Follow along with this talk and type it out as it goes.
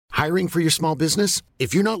Hiring for your small business?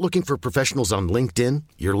 If you're not looking for professionals on LinkedIn,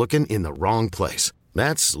 you're looking in the wrong place.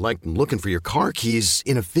 That's like looking for your car keys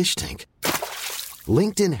in a fish tank.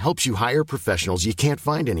 LinkedIn helps you hire professionals you can't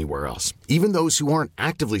find anywhere else, even those who aren't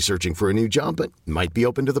actively searching for a new job but might be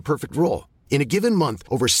open to the perfect role. In a given month,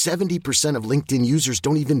 over 70% of LinkedIn users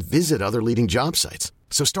don't even visit other leading job sites.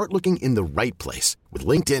 So start looking in the right place. With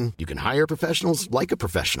LinkedIn, you can hire professionals like a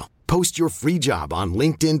professional. Post your free job on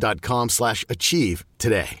linkedin.com/achieve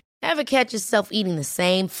today. Ever catch yourself eating the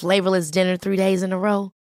same flavorless dinner 3 days in a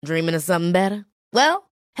row? Dreaming of something better?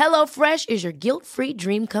 Well, HelloFresh is your guilt-free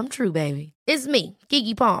dream come true, baby. It's me,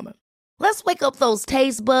 Keke Palmer. Let's wake up those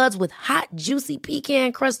taste buds with hot, juicy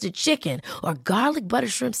pecan-crusted chicken or garlic butter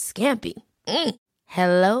shrimp scampi.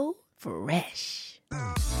 Hello Fresh.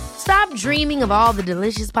 Stop dreaming of all the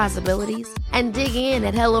delicious possibilities and dig in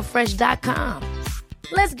at HelloFresh.com.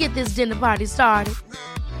 Let's get this dinner party started.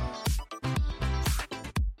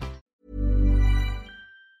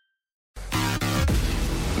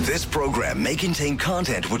 This program may contain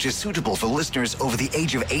content which is suitable for listeners over the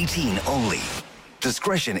age of 18 only.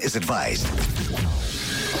 Discretion is advised.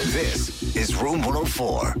 This is Room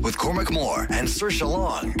 104 with Cormac Moore and Saoirse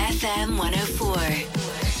Long. FM 104.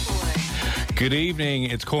 Good evening,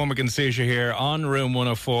 it's Cormac and Saoirse here on Room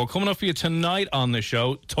 104. Coming up for you tonight on the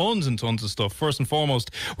show, tons and tons of stuff. First and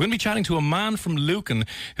foremost, we're going to be chatting to a man from Lucan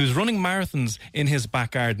who's running marathons in his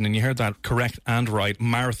back garden. And you heard that correct and right,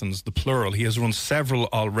 marathons, the plural. He has run several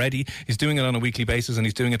already. He's doing it on a weekly basis and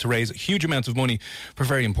he's doing it to raise huge amounts of money for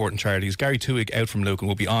very important charities. Gary Tuig out from Lucan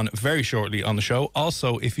will be on very shortly on the show.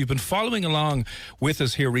 Also, if you've been following along with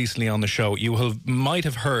us here recently on the show, you might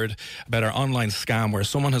have heard about our online scam where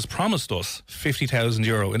someone has promised us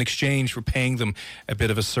 €50,000 in exchange for paying them a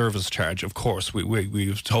bit of a service charge. Of course,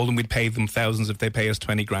 we've told them we'd pay them thousands if they pay us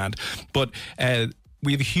 20 grand. But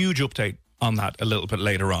we have a huge update on that a little bit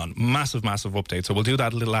later on. Massive, massive update. So we'll do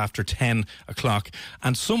that a little after 10 o'clock.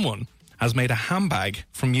 And someone has made a handbag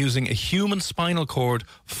from using a human spinal cord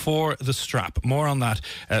for the strap. More on that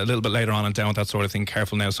a little bit later on and down with that sort of thing.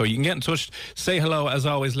 Careful now. So you can get in touch, say hello as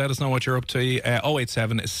always, let us know what you're up to.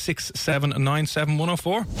 087 6797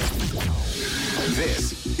 104.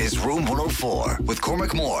 This is Room 104 with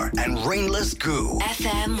Cormac Moore and Rainless Goo.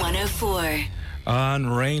 FM 104. On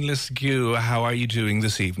Rainless Goo, how are you doing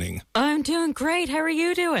this evening? I'm doing great. How are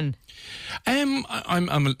you doing? I'm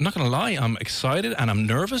not going to lie, I'm excited and I'm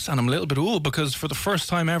nervous and I'm a little bit because for the first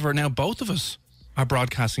time ever now both of us are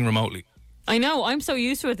broadcasting remotely. I know, I'm so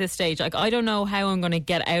used to it at this stage. Like, I don't know how I'm going to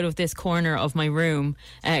get out of this corner of my room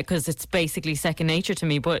because it's basically second nature to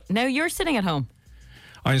me. But now you're sitting at home.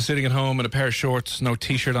 I'm sitting at home in a pair of shorts, no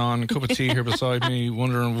t-shirt on, a cup of tea here beside me,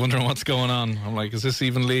 wondering what's going on. I'm like, is this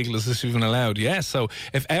even legal? Is this even allowed? Yeah, so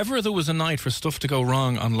if ever there was a night for stuff to go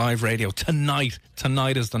wrong on live radio, tonight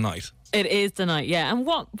is the night. It is the night, yeah. And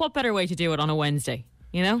what better way to do it on a Wednesday,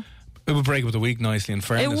 you know? It would break up the week nicely, in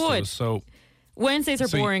fairness. It would. So Wednesdays are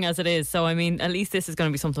boring as it is, so I mean, at least this is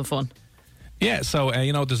going to be something fun. Yeah, so,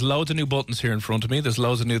 there's loads of new buttons here in front of me. There's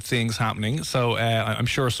loads of new things happening. So I'm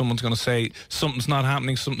sure someone's going to say something's not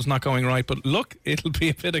happening, something's not going right. But look, it'll be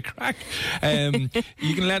a bit of crack.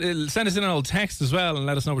 You can send us in an old text as well and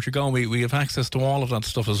let us know what you're going. We have access to all of that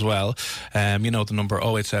stuff as well. The number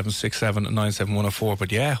 087 67 97 104.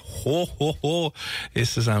 But yeah,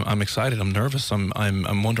 this is, I'm excited. I'm nervous.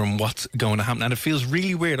 I'm wondering what's going to happen. And it feels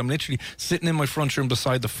really weird. I'm literally sitting in my front room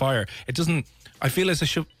beside the fire. I feel as I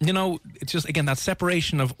should, it's just, again, that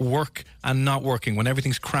separation of work and not working when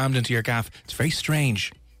everything's crammed into your gaff. It's very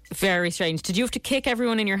strange. Very strange. Did you have to kick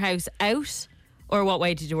everyone in your house out, or what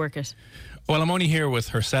way did you work it? Well, I'm only here with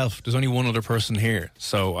herself. There's only one other person here.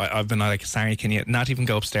 So I've been like, sorry, can you not even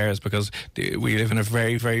go upstairs? Because we live in a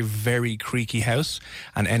very, very, very creaky house,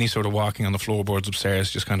 and any sort of walking on the floorboards upstairs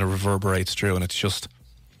just kind of reverberates through, and it's just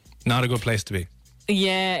not a good place to be.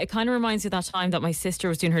 Yeah, it kind of reminds me of that time that my sister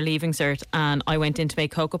was doing her leaving cert and I went in to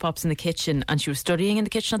make Cocoa Pops in the kitchen, and she was studying in the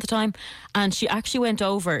kitchen at the time, and she actually went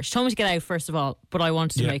over. She told me to get out first of all, but I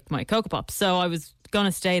wanted to make my Cocoa Pops, so I was going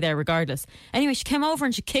to stay there regardless. Anyway, she came over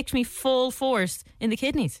and she kicked me full force in the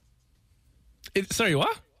kidneys. Sorry,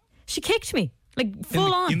 what? She kicked me, like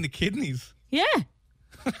full on. In the kidneys? Yeah.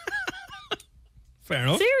 Fair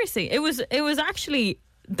enough. Seriously, it was actually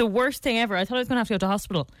the worst thing ever. I thought I was going to have to go to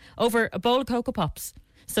hospital over a bowl of Cocoa Pops.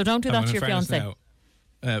 So don't do that to your fiancé.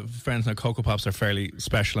 Friends, now Cocoa Pops are fairly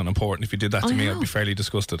special and important. If you did that to me, I'd be fairly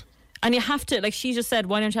disgusted. And you have to, like she just said,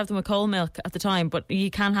 why don't you have them with cold milk at the time? But you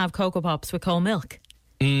can have Cocoa Pops with cold milk.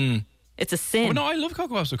 It's a sin. Oh, no, I love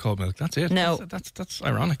Cocoa Pops with cold milk. That's it. No. That's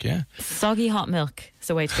ironic, yeah. Soggy hot milk is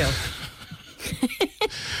the way to go.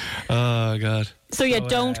 Oh, God. So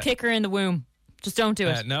don't kick her in the womb. Just don't do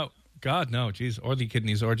it. No. God, no, geez, or the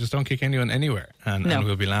kidneys, or just don't kick anyone anywhere, and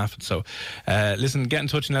we'll be laughing. So, listen, get in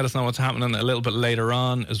touch and let us know what's happening a little bit later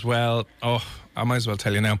on as well. Oh, I might as well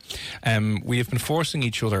tell you now. We have been forcing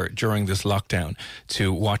each other during this lockdown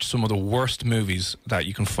to watch some of the worst movies that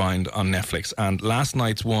you can find on Netflix. And last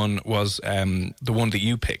night's one was the one that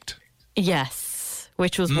you picked. Yes,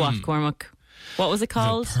 which was what, Cormac? What was it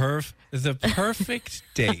called? The Perfect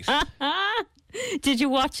Date. Did you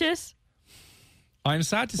watch it? I'm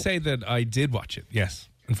sad to say that I did watch it, yes,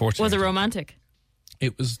 unfortunately. Was it romantic?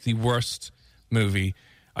 It was the worst movie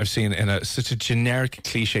I've seen in such a generic,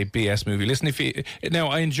 cliche BS movie. Listen, now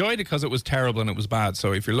I enjoyed it because it was terrible and it was bad.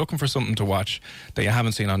 So if you're looking for something to watch that you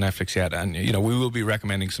haven't seen on Netflix yet, and we will be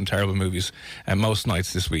recommending some terrible movies most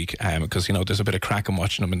nights this week because there's a bit of crack in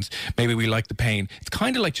watching them, and maybe we like the pain. It's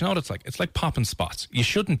kind of like, you know what it's like? It's like popping spots. You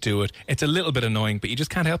shouldn't do it. It's a little bit annoying, but you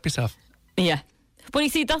just can't help yourself. Yeah. But you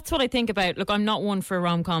see, that's what I think about. Look, I'm not one for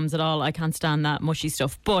rom-coms at all. I can't stand that mushy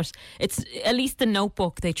stuff. But it's at least The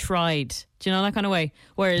Notebook, they tried. Do you know that kind of way?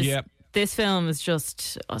 Whereas this film is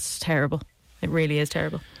just, it's terrible. It really is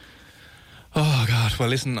terrible. Oh, God. Well,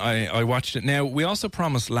 listen, I watched it. Now, we also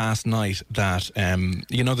promised last night that, the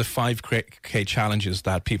 5K challenges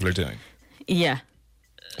that people are doing. Yeah.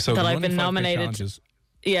 So that I've been nominated.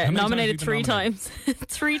 Yeah, nominated 3 times.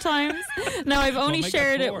 3 times. No, I've only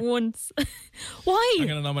shared it once. Why? I'm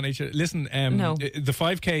going to nominate you. Listen, no. The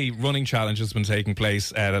 5K running challenge has been taking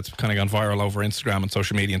place. That's kind of gone viral over Instagram and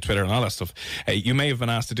social media and Twitter and all that stuff. You may have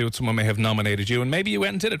been asked to do it. Someone may have nominated you, and maybe you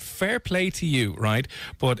went and did it. Fair play to you, right?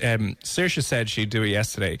 But Saoirse said she'd do it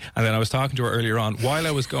yesterday, and then I was talking to her earlier on while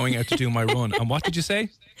I was going out to do my run. And what did you say?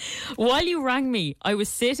 While you rang me, I was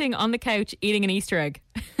sitting on the couch eating an Easter egg.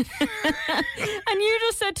 And you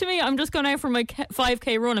just said to me, I'm just going out for my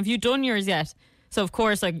 5K run. Have you done yours yet? So, of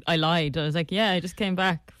course, I lied. I was like, yeah, I just came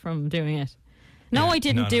back from doing it. No, I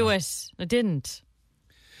didn't do it. I didn't.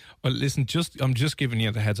 Well, listen, I'm just giving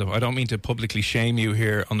you the heads up. I don't mean to publicly shame you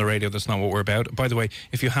here on the radio. That's not what we're about. By the way,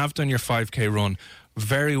 if you have done your 5K run,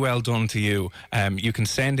 very well done to you. You can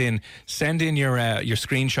send in your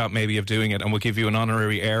screenshot maybe of doing it, and we'll give you an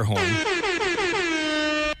honorary air horn.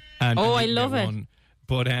 I love it.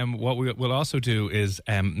 But what we'll also do is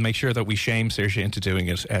make sure that we shame Saoirse into doing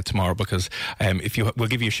it tomorrow, because we'll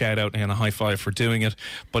give you a shout out and a high five for doing it.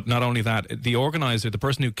 But not only that, the organizer, the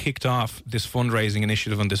person who kicked off this fundraising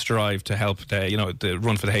initiative and this drive to help the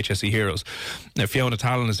run for the HSE Heroes, Fiona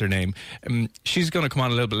Talon is her name. She's going to come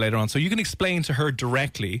on a little bit later on, so you can explain to her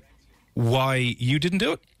directly why you didn't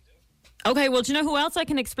do it. Okay, well, do you know who else I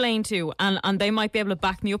can explain to? And they might be able to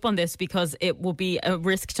back me up on this, because it will be a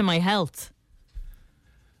risk to my health.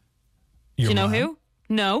 Do you know who?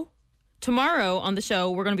 No. Tomorrow on the show,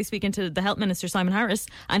 we're going to be speaking to the Health Minister, Simon Harris,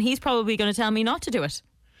 and he's probably going to tell me not to do it.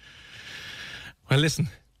 Well, listen,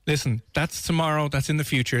 that's tomorrow, that's in the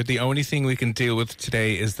future. The only thing we can deal with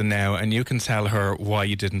today is the now, and you can tell her why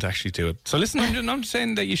you didn't actually do it. So listen, I'm just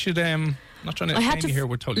saying that you should, not trying to shame you here,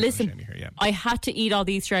 we're totally trying to shame you here, yeah. I had to eat all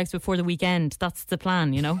the Easter eggs before the weekend. That's the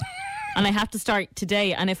plan, And I have to start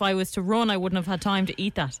today, and if I was to run, I wouldn't have had time to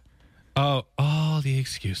eat that. Oh, all the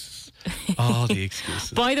excuses. All the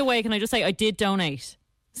excuses. By the way, can I just say I did donate?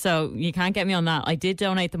 So you can't get me on that. I did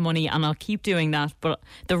donate the money, and I'll keep doing that. But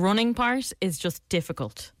the running part is just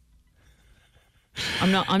difficult.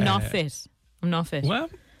 I'm not fit. I'm not fit. Well,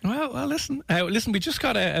 listen. We just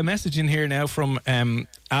got a message in here now from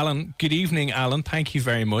Alan. Good evening, Alan. Thank you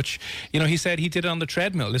very much. He said he did it on the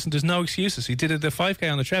treadmill. Listen, there's no excuses. He did the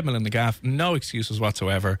 5K on the treadmill in the gaff. No excuses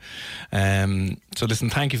whatsoever. So listen,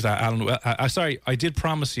 thank you for that, Alan. Well, sorry, I did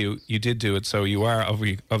promise you did do it, so you are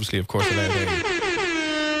obviously, of course, allowed in.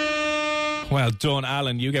 Well done,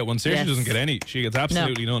 Alan. You get one. Saoirse doesn't get any. She gets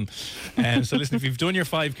absolutely none. So listen, if you've done your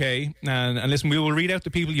 5K, and listen, we will read out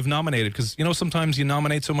the people you've nominated, because sometimes you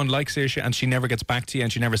nominate someone like Saoirse and she never gets back to you,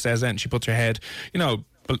 and she never says that, and she puts her head,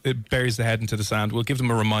 it buries the head into the sand. We'll give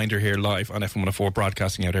them a reminder here live on FM104,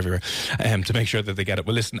 broadcasting out everywhere, to make sure that they get it.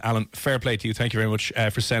 Well, listen, Alan, fair play to you. Thank you very much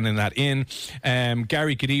for sending that in.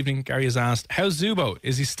 Gary, good evening. Gary has asked, how's Zubo?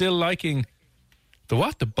 Is he still liking the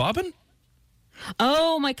what? The bobbin?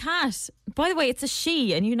 Oh, my cat. By the way, it's a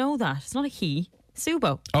she, and you know that. It's not a he.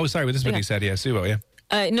 Subo. Oh, sorry, but this is what he said. Yeah, Subo,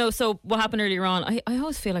 yeah. No, so what happened earlier on, I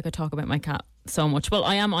always feel like I talk about my cat so much. Well,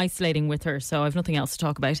 I am isolating with her, so I've nothing else to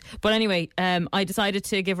talk about. But anyway, I decided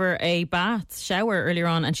to give her a shower earlier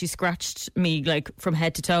on, and she scratched me from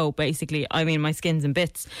head to toe, basically. I mean, my skin's in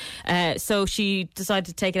bits. So she decided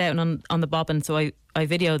to take it out on the bobbin, so I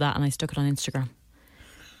videoed that and I stuck it on Instagram.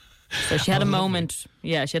 So she had a moment.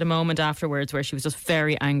 Yeah, she had a moment afterwards where she was just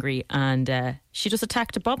very angry, and she just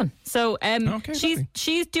attacked a bobbin. So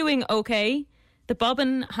she's doing okay. The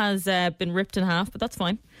bobbin has been ripped in half, but that's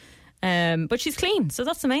fine. But she's clean, so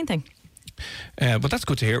that's the main thing. But that's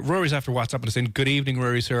good to hear. Rory's after WhatsApp and saying, "Good evening,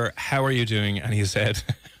 Rory, sir. How are you doing?" And he said,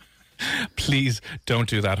 "Please don't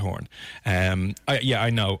do that horn." I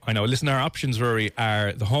know. Listen, our options, Rory,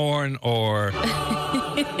 are the horn or...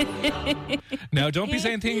 Now, don't be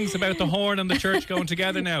saying things about the horn and the church going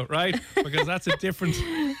together now, right? Because that's a different...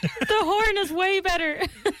 The horn is way better.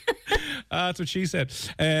 That's what she said.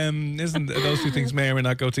 Listen, those two things may or may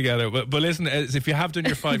not go together. But listen, if you have done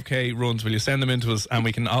your 5K runs, will you send them in to us and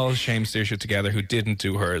we can all shame Saoirse together who didn't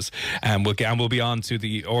do hers. And we'll be on to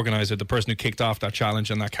the organiser, the person who kicked off that challenge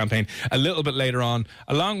and that campaign a little bit later on,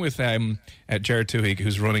 along with Jared Tuhig,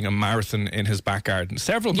 who's running a marathon in his back garden.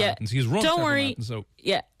 Several marathons. He's run several marathons. So.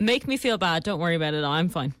 Yeah, make me feel bad. Don't worry about it. I'm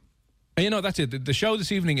fine. You know, that's it. The show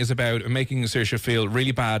this evening is about making Saoirse feel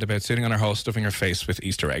really bad about sitting on her house stuffing her face with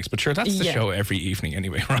Easter eggs. But sure, that's the show every evening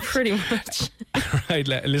anyway, right? Pretty much. Right,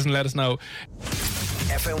 listen, let us know.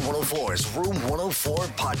 FM 104's Room 104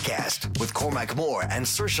 podcast with Cormac Moore and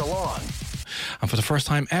Saoirse Long. And for the first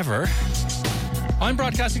time ever, I'm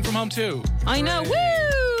broadcasting from home too. I know,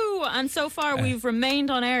 woo! And so far we've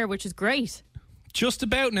remained on air, which is great. Just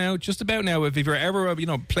about now. If you're ever,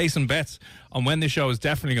 placing bets on when the show is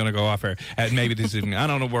definitely going to go off air, maybe this evening. I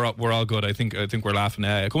don't know. We're all good. I think we're laughing.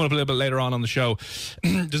 Coming up a little bit later on the show,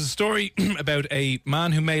 there's a story about a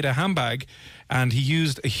man who made a handbag, and he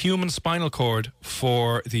used a human spinal cord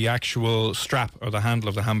for the actual strap or the handle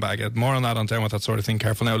of the handbag. More on that on Down With That Sort of Thing.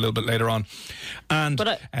 Careful now. A little bit later on. And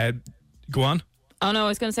go on. Oh no, I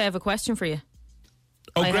was going to say I have a question for you.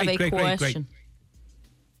 Oh, I great, have a question.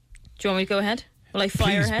 Do you want me to go ahead? Will I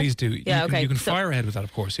fire ahead? Please do. Yeah, okay. You can fire ahead with that,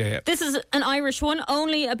 of course. Yeah. This is an Irish one.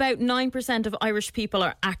 Only about 9% of Irish people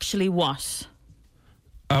are actually what?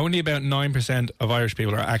 Only about 9% of Irish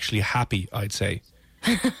people are actually happy, I'd say.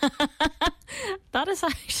 That is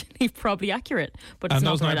actually probably accurate. But it's and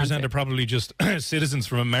those 9% not are probably just citizens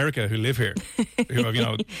from America who live here, who have,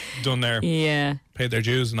 done their... Yeah. Paid their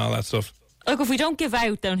dues and all that stuff. Look, if we don't give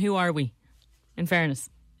out, then who are we? In fairness.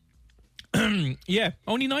 Yeah,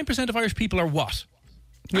 only 9% of Irish people are what?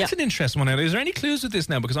 That's an interesting one. Is there any clues with this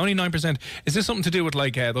now? Because only 9%, is this something to do with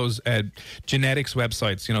like those genetics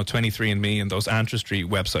websites, 23andMe and those Ancestry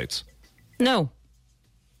websites? No.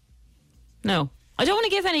 I don't want to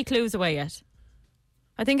give any clues away yet.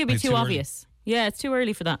 I think it'd be too obvious. Yeah, it's too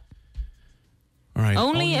early for that. All right.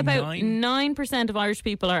 Only about 9% of Irish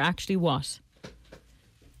people are actually what?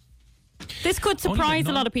 This could surprise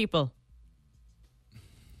a lot of people.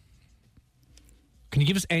 Can you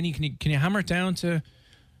give us any? Can you hammer it down to?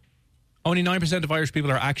 Only 9% of Irish people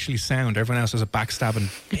are actually sound. Everyone else is a backstabbing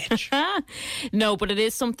bitch. No, but it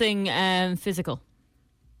is something physical.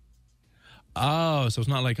 Oh, so it's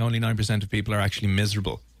not like only 9% of people are actually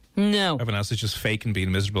miserable. No. Everyone else is just fake and being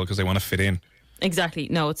miserable because they want to fit in. Exactly.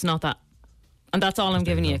 No, it's not that. And that's all I'm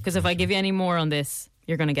giving you. Because if I give you any more on this,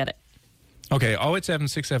 you're going to get it. Okay,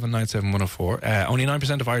 087-679-7104. Only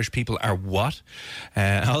 9% of Irish people are what?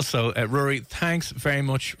 Also, Rory, thanks very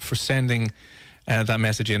much for sending that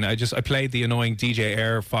message in. I played the annoying DJ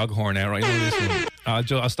Air foghorn out. Right?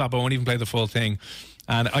 I'll stop. I won't even play the full thing.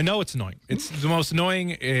 And I know it's annoying. It's the most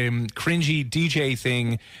annoying, cringy DJ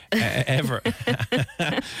thing ever.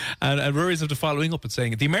 and Rory's after following up and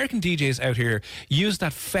saying, the American DJs out here use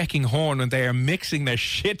that fecking horn when they are mixing their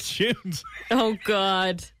shit tunes. Oh,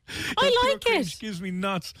 God. I like it. Gives me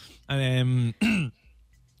nuts. And he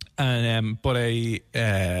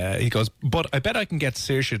goes, but I bet I can get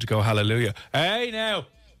Saoirse to go hallelujah. Hey now.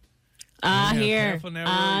 Here.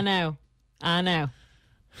 Now.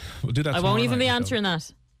 We'll do that. I won't even be answering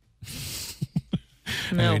that.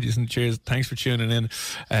 No. Anyway, cheers. Thanks for tuning in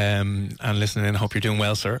and listening in. Hope you're doing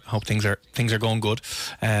well, sir. Hope things are going good.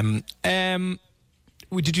 Did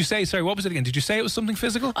you say? Sorry, what was it again? Did you say it was something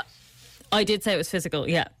physical? I did say it was physical.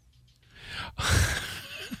 Yeah.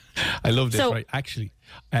 I love this. Right, actually.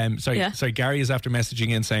 Sorry. Gary is after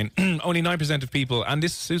messaging in saying only 9% of people, and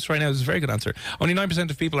this suits right now. This is a very good answer. Only 9%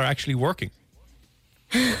 of people are actually working.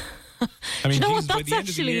 I mean, you know what? That's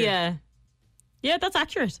actually, yeah, that's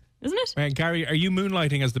accurate, isn't it? Gary, are you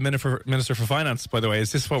moonlighting as the Minister for Finance, by the way?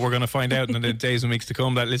 Is this what we're going to find out in the days and weeks to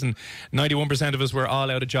come? That, listen, 91% of us were all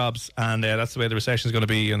out of jobs, and that's the way the recession is going to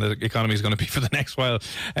be and the economy is going to be for the next while.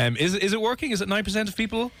 Is it working? Is it 9% of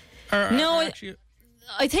people are actually...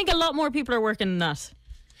 I think a lot more people are working than that.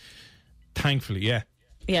 Thankfully, yeah.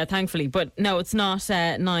 Yeah, thankfully. But no, it's not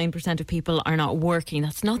 9% of people are not working.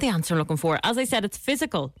 That's not the answer I'm looking for. As I said, it's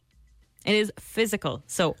physical. It is physical.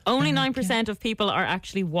 So only 9% of people are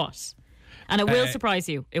actually what? And it will surprise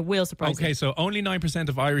you. It will surprise you. Okay, so only 9%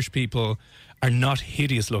 of Irish people are not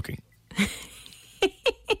hideous looking.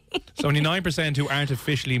 It's only 9% who aren't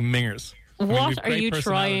officially mingers. What we've are great you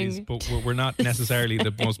personalities, trying? But we're not necessarily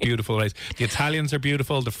the most beautiful race. The Italians are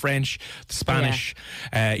beautiful, the French, the Spanish,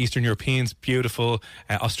 Eastern Europeans, beautiful.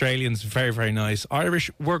 Australians, very, very nice. Irish,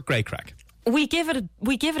 we're great crack. We give it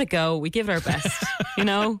a go. We give it our best. You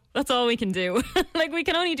know, that's all we can do. Like, we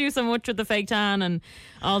can only do so much with the fake tan and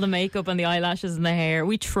all the makeup and the eyelashes and the hair.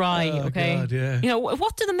 We try, okay? God, yeah. You know,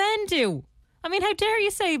 what do the men do? I mean, how dare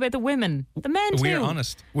you say about the women? The men too. We're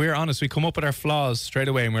honest. We're honest. We come up with our flaws straight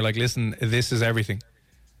away and we're like, listen, this is everything.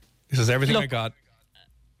 This is everything I got.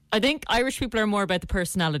 I think Irish people are more about the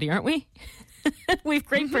personality, aren't we? We've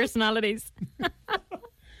great personalities.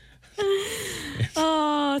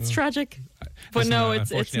 Oh, it's tragic. But Listen, no,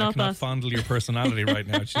 it's unfortunately, not I cannot that. fondle your personality right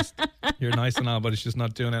now. It's just, you're nice and all, but it's just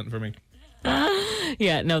not doing anything for me.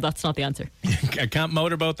 Yeah, no, that's not the answer. I can't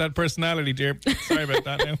motorboat that personality, dear. Sorry about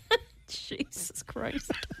that now. Jesus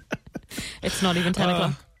Christ. It's not even 10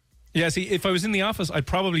 o'clock. Yeah, see, if I was in the office, I'd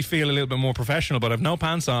probably feel a little bit more professional, but I've no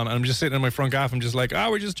pants on and I'm just sitting in my front gaff. I'm just like,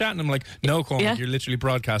 we're just chatting. I'm like, no, Cormac, you're literally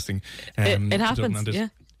broadcasting. It happens, yeah.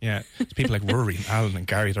 Yeah, it's people like Rory, Alan and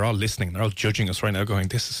Gary, they're all listening. They're all judging us right now going,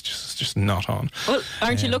 this is just not on. Well,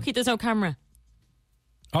 aren't you lucky there's no camera?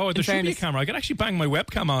 Oh, there should be a camera. I could actually bang my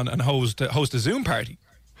webcam on and host a Zoom party.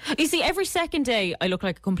 You see, every second day I look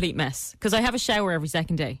like a complete mess because I have a shower every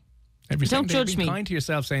second day. Don't judge me. Be kind to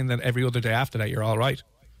yourself saying that every other day after that you're all right.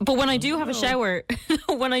 But when I do have a shower,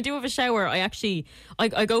 I actually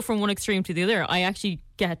I go from one extreme to the other. I actually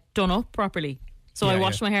get done up properly. So I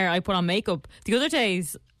wash my hair, I put on makeup. The other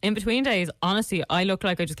days, in between days, honestly, I look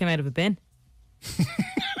like I just came out of a bin.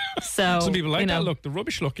 So some people like that look, the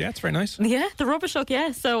rubbish look. Yeah, it's very nice. Yeah, the rubbish look.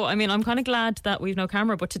 Yeah. So I mean, I'm kind of glad that we've no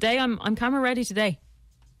camera. But today, I'm camera ready today.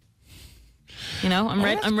 You know, I'm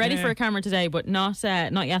ready for a camera today, but not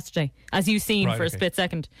yesterday, as you've seen for a split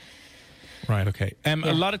second. Right. Okay. A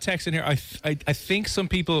lot of text in here. I think some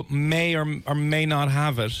people may or may not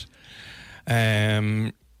have it.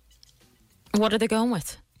 What are they going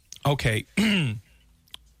with? Okay.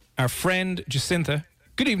 Our friend Jacinta,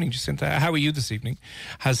 good evening, Jacinta. How are you this evening?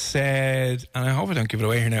 Has said, and I hope I don't give it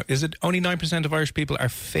away here now, is it only 9% of Irish people are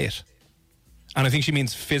fit? And I think she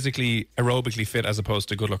means physically, aerobically fit as opposed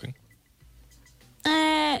to good looking.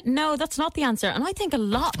 No, that's not the answer. And I think a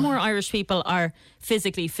lot more Irish people are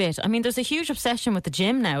physically fit. I mean, there's a huge obsession with the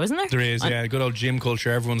gym now, isn't there? There is, yeah. Good old gym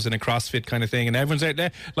culture. Everyone's in a CrossFit kind of thing. And everyone's out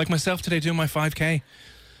there, like myself today, doing my 5K.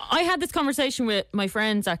 I had this conversation with my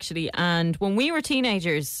friends, actually. And when we were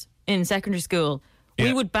teenagers in secondary school,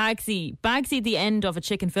 we would bagsy the end of a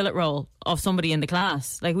chicken fillet roll of somebody in the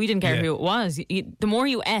class. Like, we didn't care who it was. The more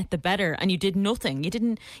you ate, the better. And you did nothing. You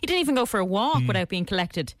didn't even go for a walk without being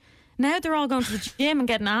collected. Now they're all going to the gym and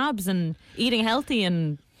getting abs and eating healthy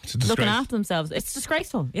and looking after themselves. It's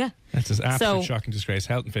disgraceful, yeah. That's an absolute shocking disgrace.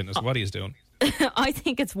 Health and fitness, what he is doing. I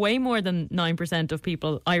think it's way more than 9% of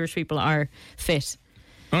people, Irish people, are fit.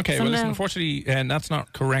 Okay, well, listen, unfortunately, that's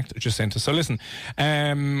not correct, Jacinta. So listen,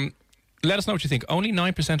 let us know what you think. Only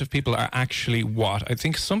 9% of people are actually what? I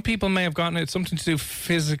think some people may have gotten it something to do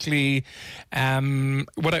physically.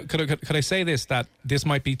 Could I say this, that this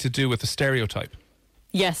might be to do with the stereotype?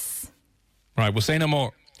 Yes. Right, we'll say no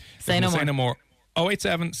more. Say no more.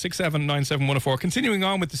 087 6797 104. Continuing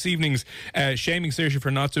on with this evening's shaming Saoirse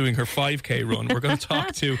for not doing her 5K run, we're going to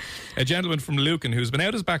talk to a gentleman from Lucan who's been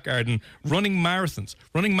out his back garden running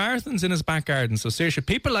marathons in his back garden. So Saoirse,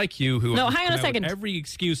 people like you who hang on a second. Every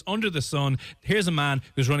excuse under the sun, here's a man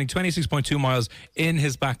who's running 26.2 miles in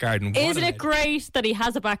his back garden. Isn't it great that he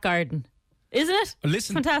has a back garden? Isn't it?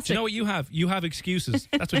 Listen, fantastic. Do you know what you have? You have excuses.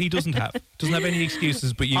 That's what he doesn't have. Doesn't have any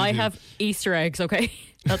excuses, but you I do. have Easter eggs, okay?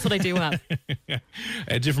 That's what I do have.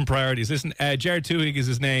 Different priorities. Listen, Jared Tuhig is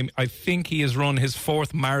his name. I think he has run his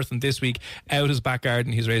 4th marathon this week out his back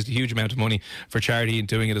garden. He's raised a huge amount of money for charity and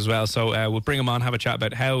doing it as well. So we'll bring him on, have a chat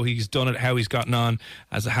about how he's done it, how he's gotten on,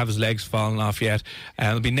 have his legs fallen off yet.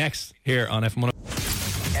 It'll be next here on FM 104.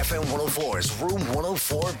 FM 104's Room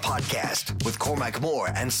 104 podcast with Cormac Moore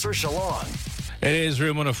and Saoirse Long. It is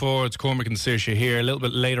Room 104. It's Cormac and Saoirse here. A little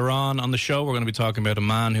bit later on the show, we're going to be talking about a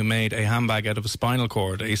man who made a handbag out of a spinal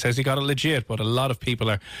cord. He says he got it legit, but a lot of people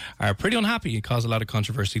are pretty unhappy. It caused a lot of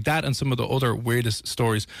controversy. That and some of the other weirdest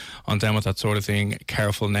stories on Down With That Sort of Thing.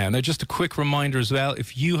 Careful now. Now, just a quick reminder as well,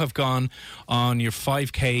 if you have gone on your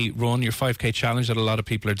 5K run, your 5K challenge that a lot of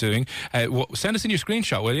people are doing, send us in your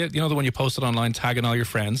screenshot, will you? You know, the one you posted online, tagging all your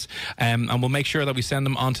friends. And we'll make sure that we send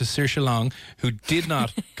them on to Saoirse Long, who did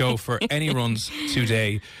not go for any runs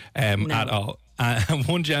today at all. and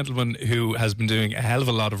one gentleman who has been doing a hell of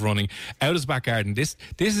a lot of running out his back garden. This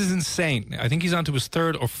is insane. I think he's on to his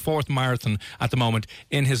 3rd or 4th marathon at the moment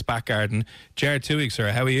in his back garden. Jared Tuig,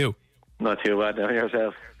 sir, how are you? Not too bad. Now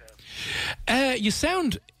yourself? You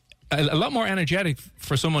sound a lot more energetic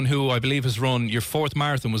for someone who I believe has run your 4th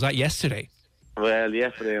marathon. Was that yesterday? Well,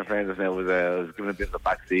 yesterday, in fairness, I was given a bit of a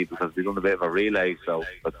back seat because we done a bit of a relay,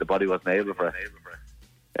 but the body wasn't able for it.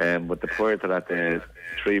 But the prior to that, the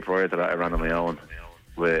 3 prior to that, I ran on my own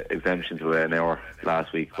with exemption to an hour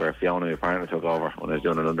last week, where Fiona, my partner, took over when I was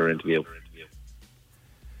doing another interview.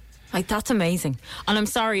 Like, that's amazing. And I'm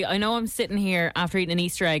sorry, I know I'm sitting here after eating an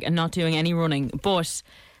Easter egg and not doing any running, but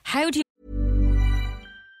how do you...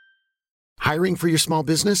 Hiring for your small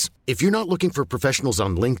business? If you're not looking for professionals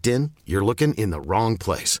on LinkedIn, you're looking in the wrong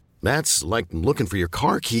place. That's like looking for your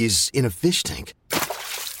car keys in a fish tank.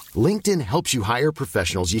 LinkedIn helps you hire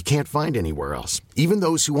professionals you can't find anywhere else, even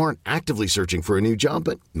those who aren't actively searching for a new job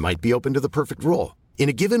but might be open to the perfect role. In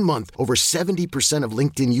a given month, over 70% of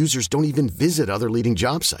LinkedIn users don't even visit other leading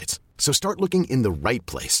job sites. So start looking in the right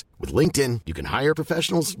place. With LinkedIn, you can hire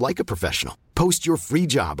professionals like a professional. Post your free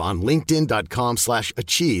job on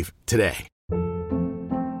linkedin.com/achieve today.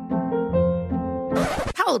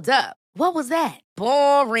 Hold up. What was that?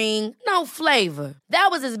 Boring. No flavor. That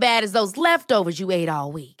was as bad as those leftovers you ate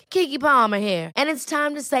all week. Keke Palmer here, and it's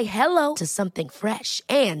time to say hello to something fresh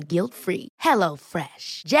and guilt-free. Hello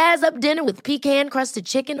Fresh. Jazz up dinner with pecan-crusted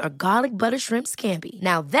chicken or garlic butter shrimp scampi.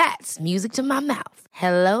 Now that's music to my mouth.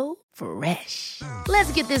 Hello Fresh.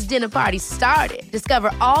 Let's get this dinner party started.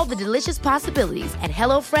 Discover all the delicious possibilities at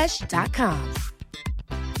hellofresh.com.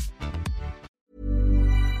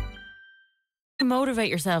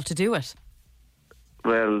 motivate yourself to do it?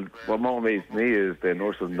 Well, what motivates me is the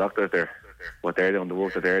nurses and doctors there, what they're doing, the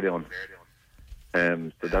work that they're doing.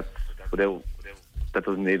 So that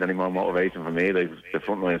doesn't need any more motivation for me. Like the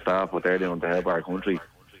frontline staff, what they're doing to help our country,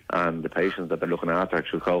 and the patients that they're looking after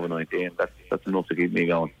through COVID-19. That's enough to keep me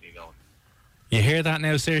going. You hear that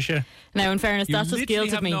now, Saoirse? Now, in fairness, that's just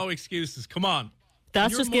guilted me. You have no excuses. Come on.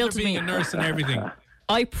 That's just guilted me. Being a nurse and everything.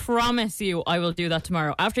 I promise you I will do that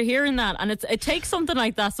tomorrow. After hearing that, and it takes something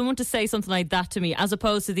like that, someone to say something like that to me, as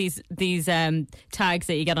opposed to these tags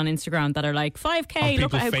that you get on Instagram that are like 5k,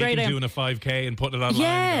 look at how great I am. Doing a 5k and putting it online.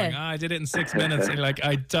 Yeah. And going, I did it in 6 minutes. And like,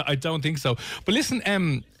 I don't think so. But listen,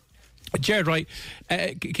 Jared, right,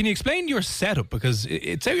 can you explain your setup? Because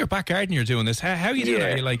it's out your back garden you're doing this. How are you doing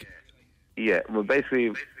it? Are you like... Yeah, well, basically,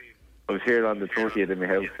 I was here on the 30th in my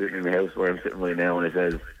house, sitting in my house where I'm sitting right now, and it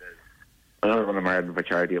says, I'm going to run a marathon for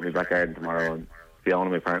charity at my back garden tomorrow. And Fiona,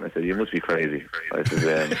 my partner, said, you must be crazy. I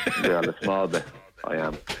said, yeah, on a small bit, I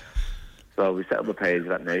am. So we set up a page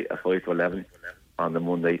that night at 5 to 11 on the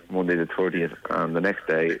Monday the 30th. And the next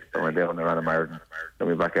day, I went down and ran a marathon in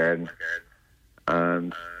my back garden.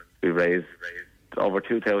 And we raised over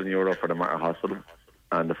 €2,000 for the Mater Hospital.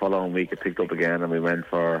 And the following week, it picked up again, and we went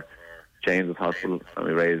for James Hospital, and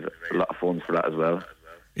we raised a lot of funds for that as well.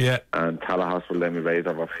 Yeah. And Tala Hospital, then we raised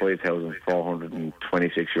over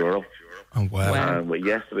 €5,426. Oh, wow. And with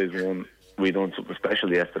yesterday's one, we done something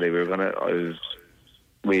special yesterday.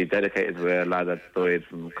 We dedicated to a lad that died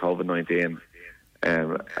from COVID-19.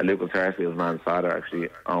 Luke Sarsfield's man's father actually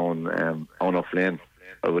owned O'Flynn.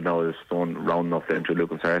 I would know his son rounding up then through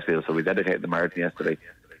Luke Sarsfield. So we dedicated the marathon yesterday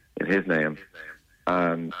in his name.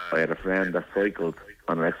 And I had a friend that cycled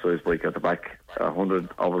on an exercise bike at the back, over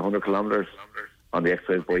 100 kilometres on the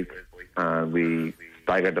exercise bike, and we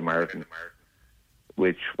staggered the marathon,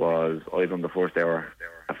 which was, I done the first hour,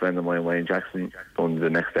 a friend of mine, Wayne Jackson, done the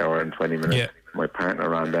next hour in 20 minutes. Yeah. My partner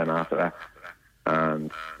ran then after that,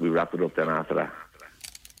 and we wrapped it up then after that.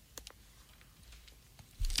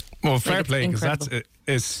 Well, fair play, because incredible.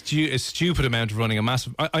 that's a stupid amount of running, a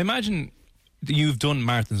massive... I imagine that you've done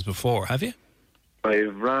marathons before, have you?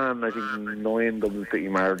 I've ran, I think, 9 Dublin City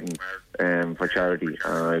marathons for charity,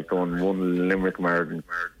 and I've done 1 Limerick marathon,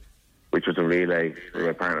 which was a relay with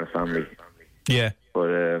my partner's family. Yeah.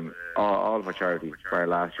 But all for charity, for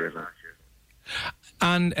last year. So.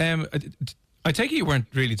 And I take it you weren't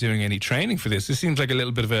really doing any training for this. This seems like a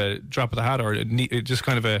little bit of a drop of the hat, or just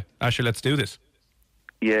kind of a, Asher, let's do this.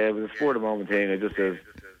 Yeah, it was a sport of the moment thing. I just said,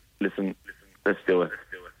 listen, let's do it.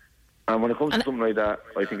 And when it comes to something like that,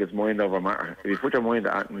 I think it's mind over matter. If you put your mind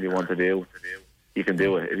at something you want to do, you can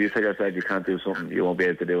do it. If you say yourself you can't do something, you won't be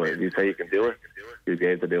able to do it. If you say you can do it, you'll be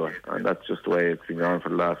able to do it. And that's just the way it's been going for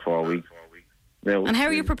the last 4 weeks. Now, And how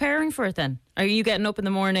are you preparing for it then? Are you getting up in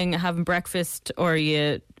the morning, having breakfast, or do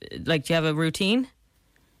you have a routine?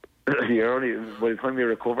 You're only, by the time you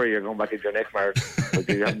recover, you're going back into your next marathon. But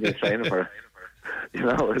you haven't been training for it. You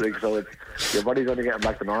know, so your body's only getting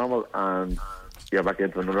back to normal, and you're back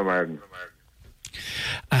into another marathon.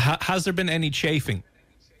 Has there been any chafing?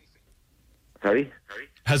 Sorry?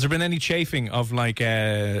 Has there been any chafing of like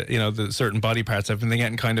the certain body parts? I've been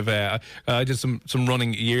getting kind of I did some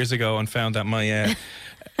running years ago and found that my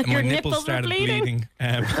my nipples started bleeding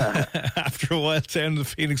after a while down the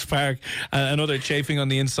Phoenix Park, and other chafing on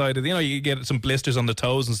the inside of you get some blisters on the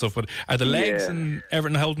toes and stuff. But are the legs and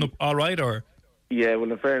everything holding up all right, or? Yeah,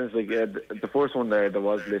 well, in fairness, the first one there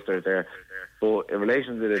was blisters there. But in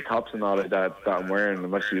relation to the tops and all of that I'm wearing,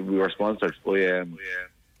 we were sponsored by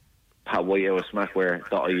Pat White out of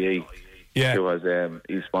Smackwear.ie. Yeah.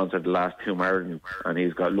 He sponsored the last 2 marathons, and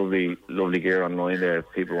he's got lovely gear online there. If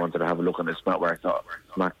people wanted to have a look on his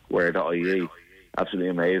Smackwear.ie. Absolutely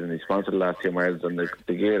amazing. He sponsored the last 2 marathons, and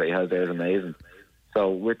the gear that he has there is amazing.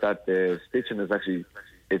 So with that, the stitching is actually,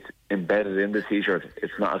 it's embedded in the t-shirt.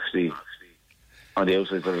 It's not actually on the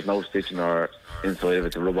outside, so there's no stitching or inside of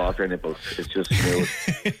it to rub off your nipples. It's just smooth.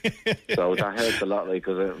 So that helps a lot,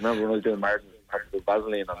 because I remember when I was doing marathons, I had to do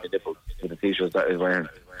Vaseline on my nipples with the t-shirts that I was wearing.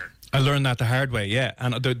 I learned that the hard way, yeah.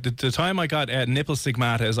 And the time I got nipple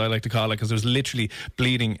stigmata, as I like to call it, because there was literally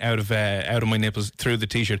bleeding out of my nipples through the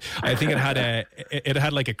t-shirt. I think it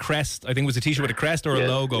had like a crest. I think it was a t-shirt with a crest or a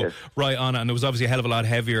logo right on it, and it was obviously a hell of a lot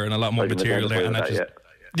heavier and a lot more material there. And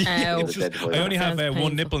I only have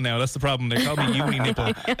one nipple now. That's the problem. They call me uni nipple.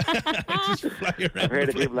 I just fly around. I've heard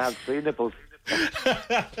of people have 3 nipples.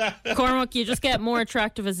 Cormac, you just get more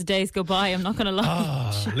attractive as the days go by. I'm not going to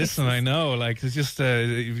lie. Oh, listen, I know. Like, it's just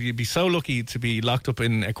you'd be so lucky to be locked up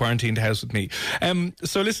in a quarantined house with me.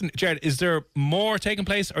 So, listen, Jared, is there more taking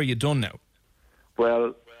place, or are you done now?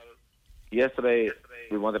 Well, yesterday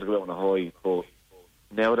we wanted to go out on a high, but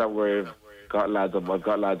now that I've got lads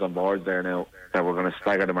on board there now that we're going to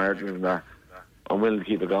stagger the marathons and that. I'm willing to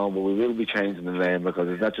keep it going, but we will be changing the name, because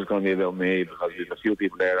it's not just going to be about me, because there's a few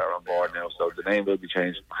people there that are on board now, so the name will be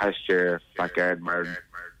changed from Hashtag Backyard Marathon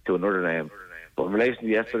to another name. But in relation to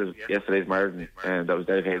yesterday's marathon that was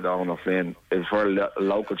dedicated to Owen O'Flynn, it's for a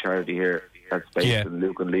local charity here that's based in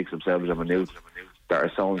Lucan Leaks themselves and Maynooth, that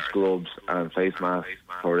are sewing scrubs and face masks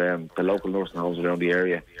for the local nursing homes around the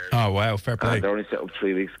area. Oh wow, fair play. They only set up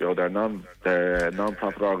 3 weeks ago. They're a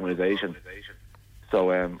non-profit organisation. So,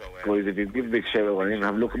 guys, if you give a big shout out and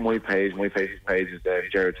have a look at my page, my Facebook page is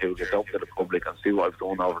Jared Toogood. It's open to the public and see what I've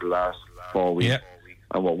done over the last 4 weeks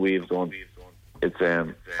and what we've done. It's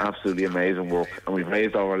absolutely amazing work, and we've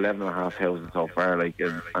raised over 11,500 so far.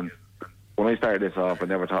 And when I started this off, I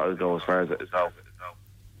never thought it would go as far as it is now.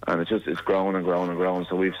 And it's grown and grown and grown.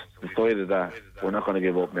 So we've decided that we're not going to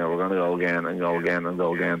give up now. We're going to go again and go again and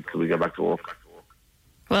go again until we get back to work.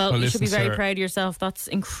 Well, you should be very proud of yourself. That's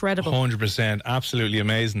incredible. 100%. Absolutely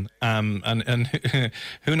amazing. And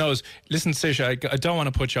who knows? Listen, Saoirse, I don't want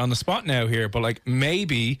to put you on the spot now here, but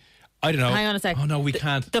maybe, I don't know. Hang on a sec. Oh, no, we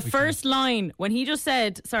can't. The first line, when he just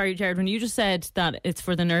said, sorry, Jared, when you just said that it's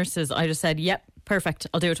for the nurses, I just said, yep, perfect.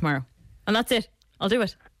 I'll do it tomorrow. And that's it. I'll do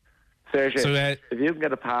it. Saoirse, if you can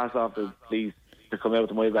get a pass off the police to come out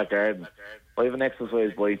to my back garden, I have an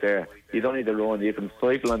exercise bike there. You don't need to run. You can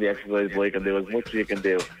cycle on the exercise bike and do as much as you can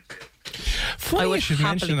do. Funny you should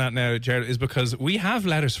mention that now, Jared, is because we have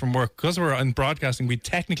letters from work. Because we're in broadcasting, we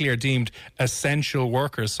technically are deemed essential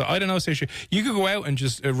workers. So I don't know, Saoirse, you could go out and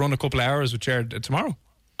just run a couple of hours with Jared tomorrow.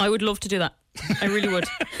 I would love to do that. I really would.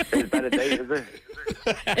 Is that a date, is it?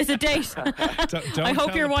 It's a date. Don't I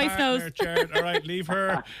hope your wife knows. Jared. All right, leave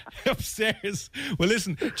her upstairs. Well,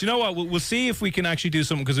 listen, do you know what? We'll see if we can actually do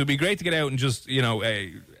something, because it would be great to get out and just,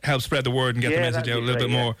 help spread the word and get the message out a little bit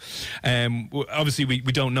more. Obviously, we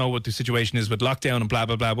don't know what the situation is with lockdown and blah,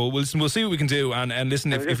 blah, blah, but we'll see what we can do. And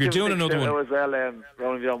listen, if you're doing another one. As well, Ronan,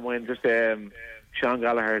 if you don't mind, just Sean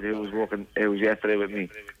Gallagher, who was yesterday with me.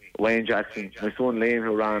 Wayne Jackson, my son Liam,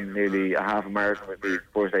 who ran nearly a half a marathon with me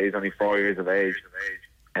first day, he's only 4 years of age.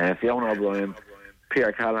 Fiona O'Brien,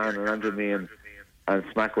 Pierre Callahan and Andrew Meehan and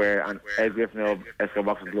Smackwear and Ed Griffin of Esco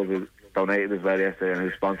Boxing Club, who donated as well yesterday and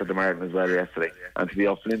who sponsored the marathon as well yesterday, and to the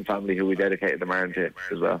O'Flynn family, who we dedicated the marathon to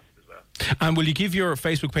as well. And will you give your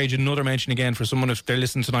Facebook page another mention again for someone if they're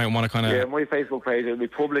listening tonight and want to kind of... Yeah, my Facebook page will be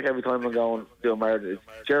public every time I'm going to do a marathon.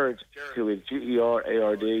 It's Jared Toogood,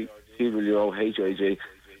 Gerard Twohig.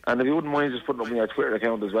 And if you wouldn't mind just putting up on your Twitter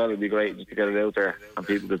account as well, it'd be great to get it out there and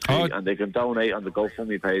people can see, and they can donate on the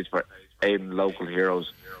GoFundMe page for aiding local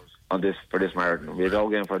heroes for this marathon. We'll go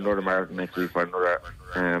again for another marathon next week for another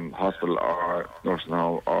hospital or nursing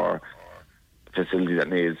home or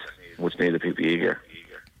facility which needs the PPE gear.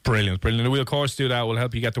 Brilliant. We'll of course do that. We'll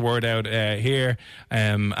help you get the word out here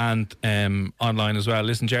and online as well.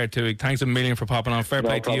 Listen, Jared Toogood, thanks a million for popping on. Fair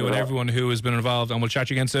play to you and everyone who has been involved, and we'll chat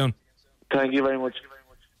you again soon. Thank you very much.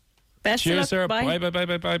 Best Cheers, of luck. sir. Bye.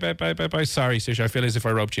 Bye. Sorry, Saoirse, I feel as if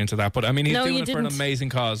I roped you into that. But I mean, he's No, doing you it for an didn't. amazing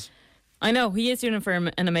cause. I know, he is doing it for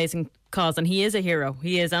an amazing cause, and he is a hero.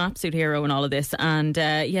 He is an absolute hero in all of this. And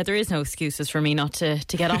yeah, there is no excuses for me not to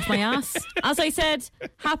get off my ass. As I said,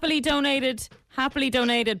 happily donated.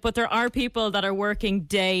 But there are people that are working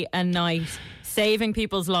day and night, saving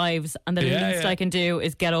people's lives, and the least I can do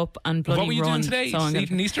is get up and bloody run. What were you doing today? So I'm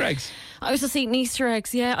Eating Easter eggs? I was just eating Easter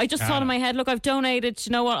eggs, yeah. I just thought in my head, look, I've donated. Do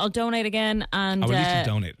you know what? I'll donate again. And At least you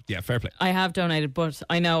donated. Yeah, fair play. I have donated, but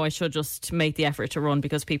I know I should just make the effort to run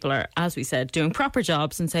because people are, as we said, doing proper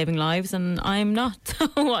jobs and saving lives, and I'm not.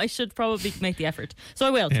 So I should probably make the effort. So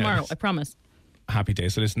I will tomorrow, I promise. Happy day.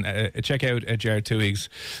 So listen, check out Jared Tuig's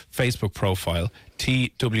Facebook profile,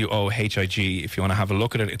 TWOHIG, if you want to have a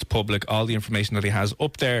look at it. It's public. All the information that he has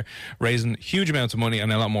up there, raising huge amounts of money,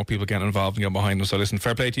 and a lot more people getting involved and getting behind him. So listen,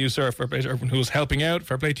 fair play to you, sir. Fair play to everyone who's helping out.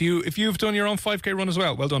 Fair play to you if you've done your own 5k run as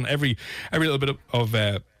well. Well done. Every little bit of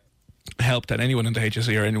help that anyone in the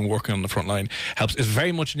HSE or anyone working on the front line helps is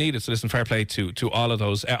very much needed. So listen, fair play to all of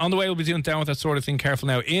those. On the way, we'll be doing Down With That Sort of Thing. Careful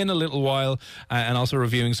Now in a little while, and also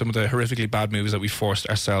reviewing some of the horrifically bad movies that we forced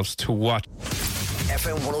ourselves to watch.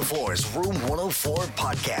 FM 104's Room 104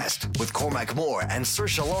 podcast with Cormac Moore and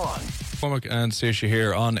Saoirse Long. Cormac and Saoirse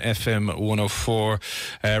here on FM 104.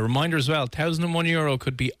 Reminder as well, €1,001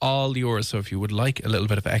 could be all yours. So if you would like a little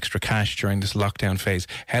bit of extra cash during this lockdown phase,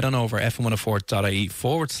 head on over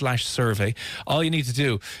fm104.ie/survey. All you need to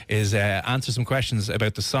do is answer some questions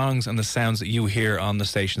about the songs and the sounds that you hear on the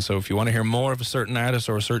station. So if you want to hear more of a certain artist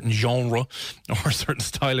or a certain genre or a certain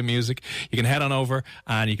style of music, you can head on over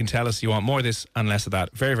and you can tell us you want more of this and less of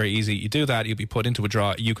that. Very, very easy. You do that, you'll be put into a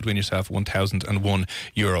draw. You could win yourself €1,001.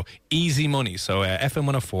 Easy money. So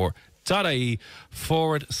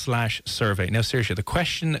fm104.ie/survey. Now, Saoirse, the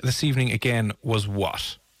question this evening again was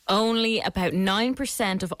what? Only about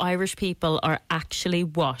 9% of Irish people are actually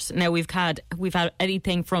what? Now we've had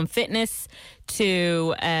anything from fitness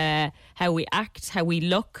to how we act, how we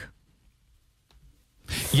look.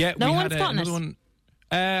 Yeah, no we one's had gotten another it. one.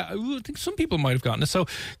 I think some people might have gotten it. So,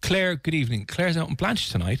 Claire, good evening. Claire's out in Blanche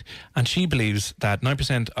tonight, and she believes that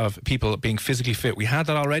 9% of people being physically fit. We had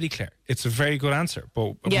that already, Claire. It's a very good answer,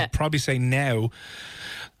 but I would probably say now,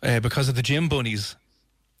 because of the gym bunnies,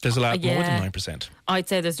 there's a lot more than 9%. I'd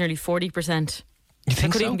say there's nearly 40%. You think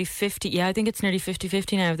it could so? even be 50. Yeah, I think it's nearly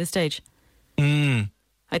 50-50 now at this stage.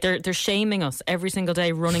 Like they're shaming us every single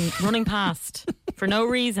day, running past for no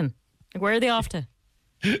reason. Like, where are they off to?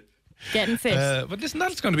 Getting fit. But listen,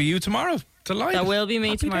 that's going to be you tomorrow. Delighted. That will be me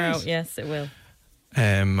Happy tomorrow. days. Yes, it will.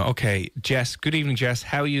 Okay, Jess. Good evening, Jess.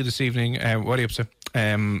 How are you this evening? What are you up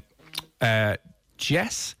to?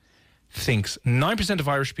 Jess thinks 9% of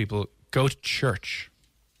Irish people go to church.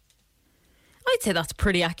 I'd say that's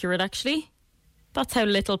pretty accurate, actually. That's how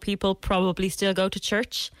little people probably still go to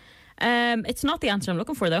church. It's not the answer I'm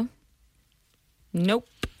looking for, though. Nope.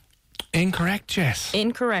 Incorrect, Jess.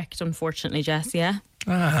 Incorrect, unfortunately, Jess, yeah.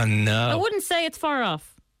 Ah, no. I wouldn't say it's far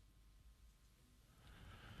off.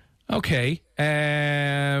 Okay.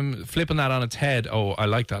 Flipping that on its head. Oh, I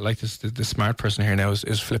like that. I like this. The smart person here now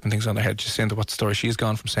is flipping things on their head, just saying what the story. She's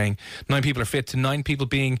gone from saying 9 people are fit to 9 people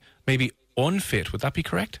being maybe unfit. Would that be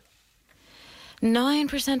correct?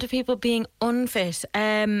 9% of people being unfit.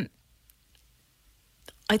 I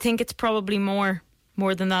think it's probably more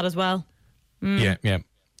than that as well. Yeah.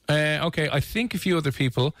 Okay, I think a few other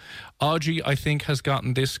people. Audrey, I think, has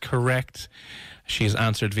gotten this correct. She's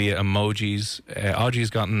answered via emojis. Audrey's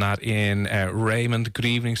gotten that in. Raymond, good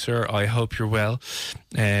evening, sir. I hope you're well.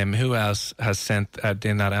 Who else has sent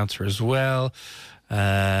in that answer as well?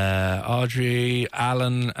 Audrey,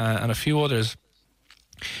 Alan, and a few others.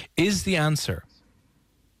 Is the answer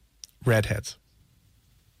redheads?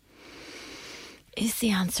 Is the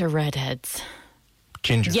answer redheads?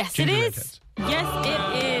 Ginger. Yes, Ginger it is. Redheads. Yes,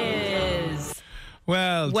 it is.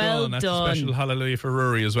 Well done. That's a special hallelujah for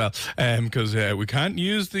Rory as well, because we can't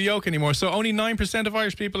use the yolk anymore. So only 9% of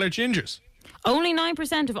Irish people are gingers. Only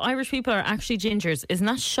 9% of Irish people are actually gingers. Isn't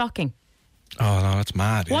that shocking? Oh, no, that's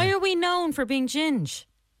mad. Why are we known for being ginge?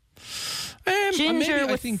 Ginger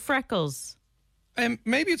with freckles.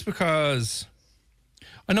 Maybe it's because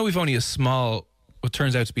I know we've only a small, what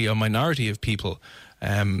turns out to be a minority of people.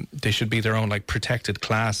 They should be their own protected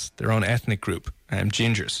class, their own ethnic group.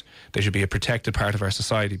 Gingers. They should be a protected part of our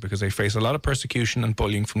society because they face a lot of persecution and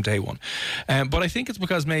bullying from day one. But I think it's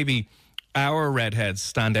because maybe our redheads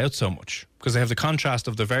stand out so much because they have the contrast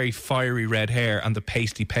of the very fiery red hair and the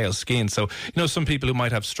pasty pale skin. So, some people who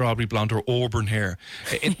might have strawberry blonde or auburn hair,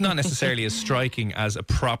 it's not necessarily as striking as a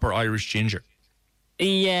proper Irish ginger.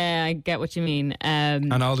 Yeah, I get what you mean.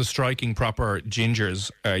 And all the striking proper gingers,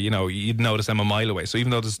 you'd notice them a mile away. So even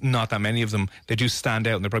though there's not that many of them, they do stand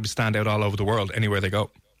out, and they probably stand out all over the world, anywhere they go.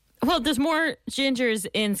 Well, there's more gingers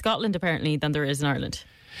in Scotland apparently than there is in Ireland.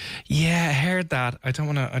 Yeah, I heard that. I don't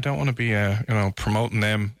want to be promoting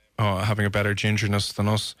them having a better gingerness than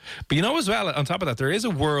us. But as well, on top of that, there is a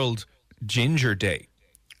World Ginger Day.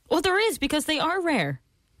 Well, there is, because they are rare.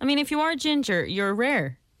 I mean, if you are ginger, you're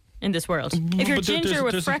rare in this world. If you're ginger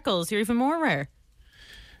with freckles, you're even more rare.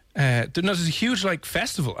 There's a huge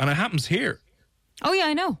festival, and it happens here. Oh yeah,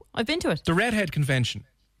 I know. I've been to it. The Redhead Convention.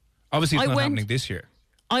 Obviously, it's not happening this year.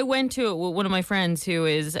 I went to it with one of my friends who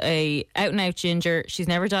is a out and out ginger. She's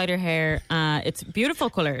never dyed her hair. It's a beautiful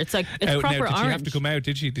colour. It's proper orange. Did she have to come out?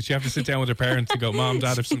 Did she? Did she have to sit down with her parents and go, "Mom,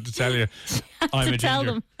 Dad, I have something to tell you. I'm a ginger." Tell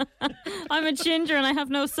them, I'm a ginger and I have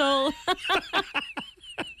no soul.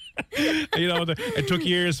 It took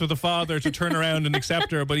years for the father to turn around and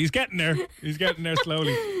accept her, but he's getting there. He's getting there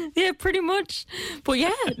slowly. Yeah, pretty much. But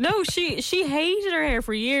yeah, no, she hated her hair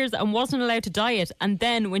for years and wasn't allowed to dye it. And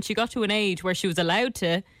then when she got to an age where she was allowed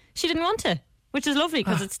to, she didn't want to, which is lovely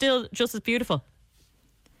because it's still just as beautiful.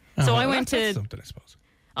 So I went to something, I suppose.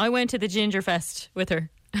 I went to the Ginger Fest with her.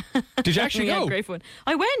 Did you actually We go? had great fun.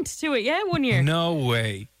 I went to it, 1 year. No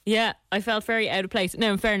way. Yeah, I felt very out of place.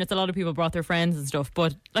 Now, in fairness, a lot of people brought their friends and stuff,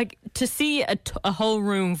 but to see a whole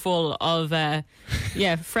room full of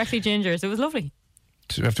freshly gingers, it was lovely.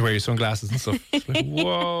 You have to wear your sunglasses and stuff. It's like,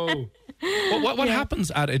 whoa. What happens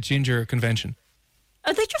at a ginger convention?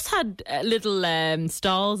 They just had little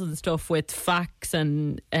stalls and stuff with facts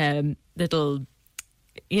and little.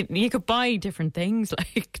 You could buy different things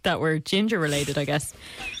that were ginger related, I guess.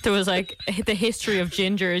 There was the history of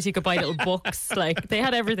gingers. You could buy little books. They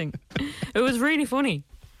had everything. It was really funny.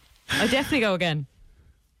 I'd definitely go again.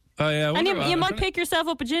 Oh, yeah, and you might pick yourself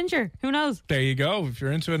up a ginger. Who knows? There you go. If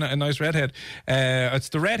you're into a nice redhead. It's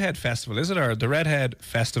the Redhead Festival, is it? Or the Redhead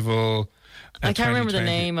Festival. I can't remember the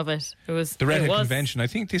name of it. It was the Redhead Convention. I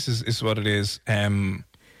think this is what it is.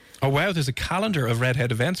 Oh wow, there's a calendar of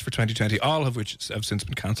Redhead events for 2020, all of which have since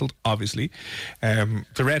been cancelled, obviously. The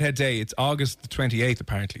Redhead Day, it's August the 28th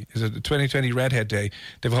apparently. Is it the 2020 Redhead Day?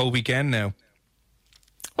 They have a whole weekend now.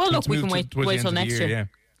 Well, look, we can wait till next year.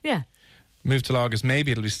 Yeah. Move till August,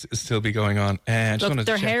 maybe it'll still be going on. Look,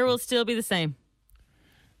 their hair will still be the same.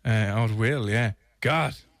 It will, yeah.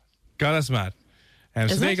 God, that's mad.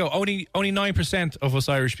 So there you go, only 9% of us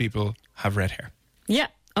Irish people have red hair. Yeah,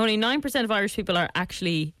 only 9% of Irish people are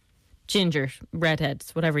actually ginger,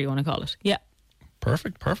 redheads, whatever you want to call it. Yeah.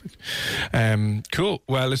 Perfect. Cool.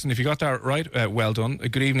 Well, listen, if you got that right, well done.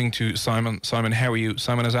 Good evening to Simon. Simon, how are you?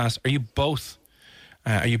 Simon has asked, are you both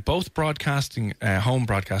broadcasting, home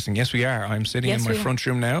broadcasting? Yes, we are. I'm sitting in my front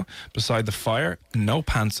room now beside the fire, no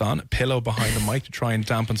pants on, pillow behind the mic to try and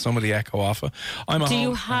dampen some of the echo off it. Do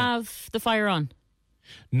you have the fire on?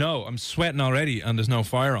 No, I'm sweating already and there's no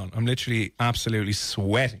fire on. I'm literally absolutely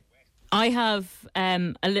sweating. I have,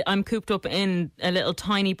 I'm cooped up in a little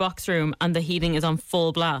tiny box room and the heating is on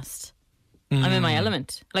full blast. I'm in my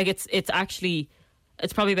element. It's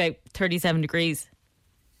probably about 37 degrees.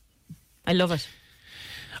 I love it.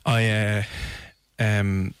 I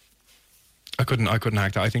couldn't hack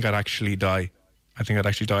that. I think I'd actually die.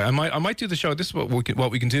 I might do the show. This is what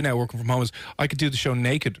we can do now working from home is I could do the show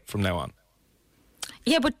naked from now on.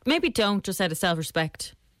 Yeah, but maybe don't, just out of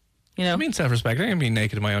self-respect. I mean self-respect. I can be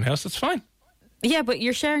naked in my own house. That's fine. Yeah, but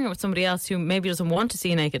you're sharing it with somebody else who maybe doesn't want to see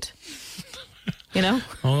you naked. Oh,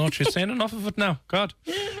 no, she's saying enough of it now. God.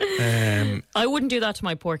 I wouldn't do that to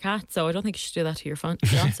my poor cat, so I don't think you should do that to your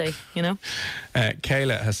fiancé,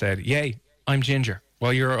 Kayla has said, yay, I'm ginger.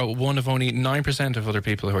 Well, you're one of only 9% of other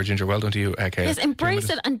people who are ginger. Well done to you, Kayla. Yes, embrace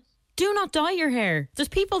it and do not dye your hair. There's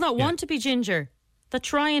people that want to be ginger, that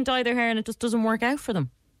try and dye their hair and it just doesn't work out for them.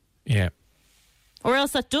 Yeah. Or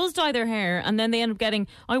else that does dye their hair and then they end up getting...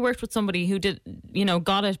 I worked with somebody who did,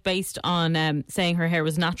 got it based on saying her hair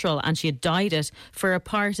was natural and she had dyed it for a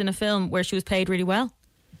part in a film where she was paid really well.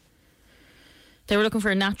 They were looking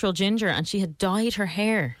for a natural ginger and she had dyed her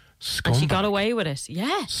hair. Scumbag. And she got away with it.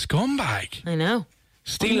 Yeah. Scumbag. I know.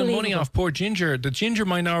 Stealing money off poor ginger. The ginger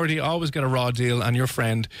minority always get a raw deal and your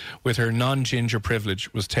friend with her non-ginger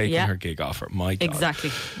privilege was taking her gig off her. My God.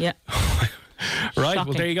 Exactly. Yeah. Right, Shocking.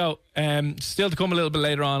 well, there you go. Still to come a little bit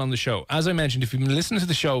later on the show. As I mentioned, if you've been listening to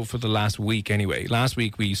the show for the last week anyway, last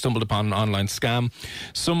week we stumbled upon an online scam.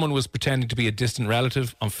 Someone was pretending to be a distant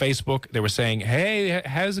relative on Facebook. They were saying, hey,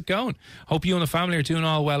 how's it going? Hope you and the family are doing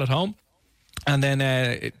all well at home. And then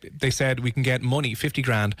they said we can get money, 50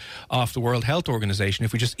 grand, off the World Health Organization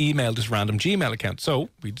if we just email this random Gmail account. So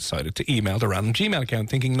we decided to email the random Gmail account,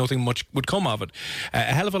 thinking nothing much would come of it. A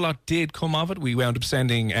hell of a lot did come of it. We wound up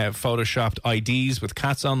sending photoshopped IDs with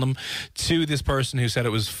cats on them to this person who said it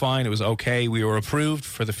was fine, it was okay. We were approved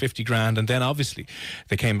for the 50 grand. And then obviously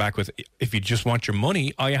they came back with, if you just want your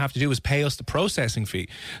money, all you have to do is pay us the processing fee.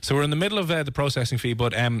 So we're in the middle of the processing fee,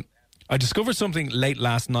 but I discovered something late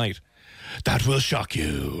last night that will shock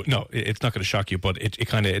you. No, it's not going to shock you, but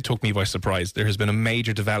it took me by surprise. There has been a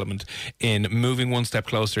major development in moving one step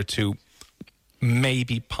closer to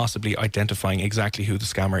maybe possibly identifying exactly who the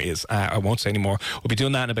scammer is. I won't say any more. We'll be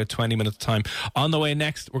doing that in about 20 minutes time. On the way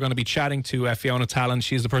next, we're going to be chatting to Fiona Talon.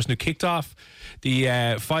 She's the person who kicked off the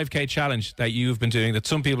 5k challenge that you've been doing, that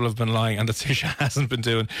some people have been lying and that Saoirse hasn't been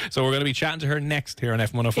doing. So we're going to be chatting to her next here on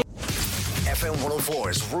FM 104. FM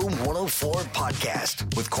 104's Room 104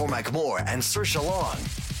 podcast with Cormac Moore and Saoirse Long.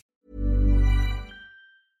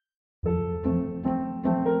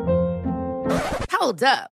 Hold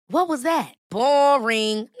up. What was that?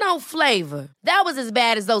 Boring. No flavor. That was as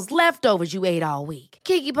bad as those leftovers you ate all week.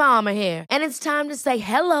 Keke Palmer here, and it's time to say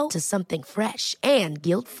hello to something fresh and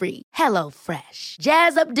guilt-free. Hello Fresh.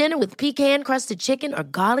 Jazz up dinner with pecan-crusted chicken or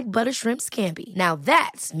garlic butter shrimp scampi. Now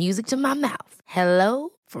that's music to my mouth. Hello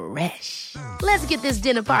Fresh. Let's get this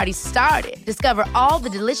dinner party started. Discover all the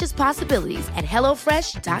delicious possibilities at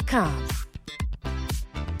HelloFresh.com.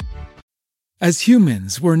 As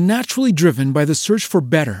humans, we're naturally driven by the search for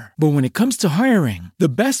better. But when it comes to hiring, the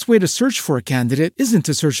best way to search for a candidate isn't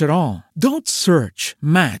to search at all. Don't search,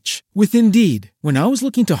 match with Indeed. When I was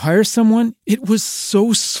looking to hire someone, it was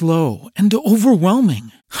so slow and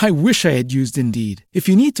overwhelming. I wish I had used Indeed. If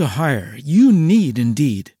you need to hire, you need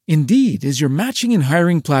Indeed. Indeed is your matching and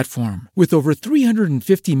hiring platform with over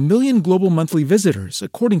 350 million global monthly visitors,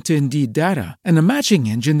 according to Indeed data, and a matching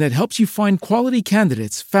engine that helps you find quality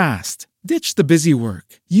candidates fast. Ditch the busy work.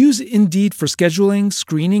 Use Indeed for scheduling,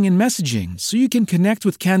 screening, and messaging so you can connect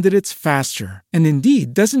with candidates faster. And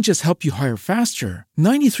Indeed doesn't just help you hire faster.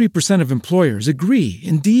 93% of employers agree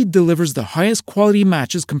Indeed delivers the highest quality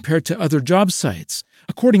matches compared to other job sites,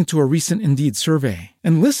 according to a recent Indeed survey.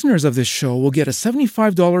 And listeners of this show will get a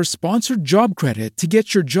 $75 sponsored job credit to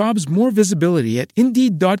get your jobs more visibility at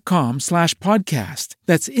Indeed.com/podcast.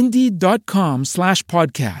 That's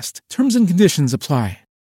Indeed.com/podcast. Terms and conditions apply.